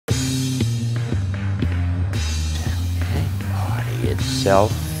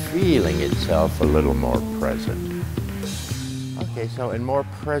itself, feeling itself a little more present. Okay, so in more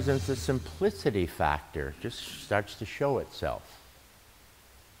presence, the simplicity factor just starts to show itself.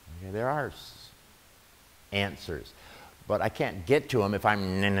 Okay, there are answers, but I can't get to them if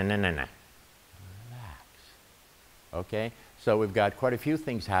I'm na-na-na-na-na. Relax. Okay, so we've got quite a few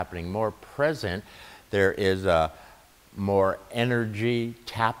things happening. More present, there is more energy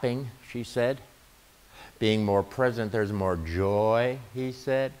tapping, she said. Being more present, there's more joy, he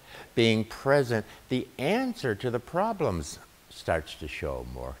said. Being present, the answer to the problems starts to show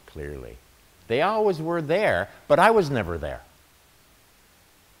more clearly. They always were there, but I was never there.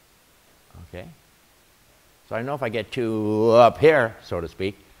 Okay? So I know if I get too up here, so to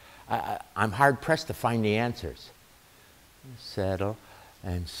speak, I'm hard-pressed to find the answers. Settle,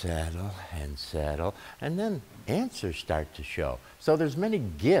 and settle, and settle, and then answers start to show. So there's many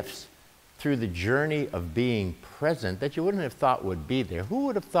gifts through the journey of being present that you wouldn't have thought would be there. Who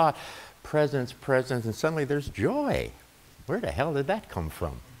would have thought presence, and suddenly there's joy? Where the hell did that come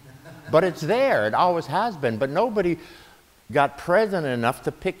from? But it's there, it always has been, but nobody got present enough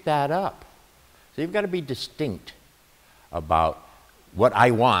to pick that up. So you've got to be distinct about what I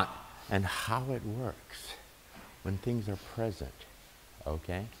want and how it works when things are present,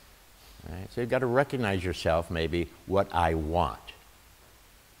 okay? All right? So you've got to recognize yourself, maybe, what I want.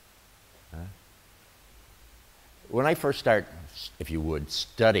 When I first start, if you would,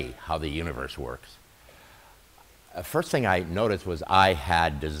 study how the universe works, first thing I noticed was I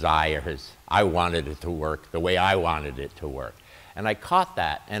had desires. I wanted it to work the way I wanted it to work. And I caught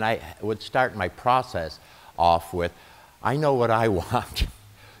that, and I would start my process off with, I know what I want.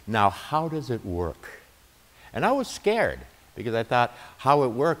 Now, how does it work? And I was scared, because I thought how it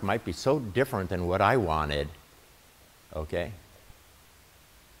worked might be so different than what I wanted, okay?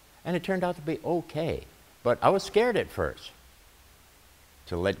 And it turned out to be okay. But I was scared at first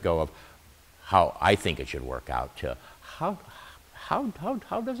to let go of how I think it should work out to how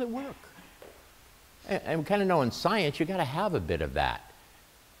does it work? And we kind of know in science you got to have a bit of that,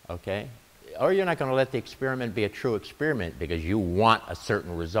 okay? Or you're not going to let the experiment be a true experiment because you want a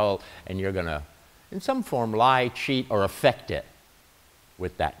certain result and you're going to, in some form, lie, cheat, or affect it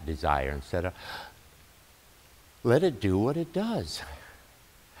with that desire instead of let it do what it does.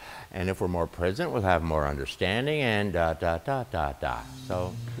 And if we're more present, we'll have more understanding and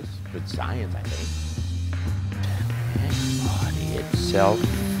So this is good science, I think. Body itself,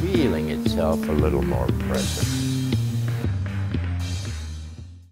 feeling itself a little more present.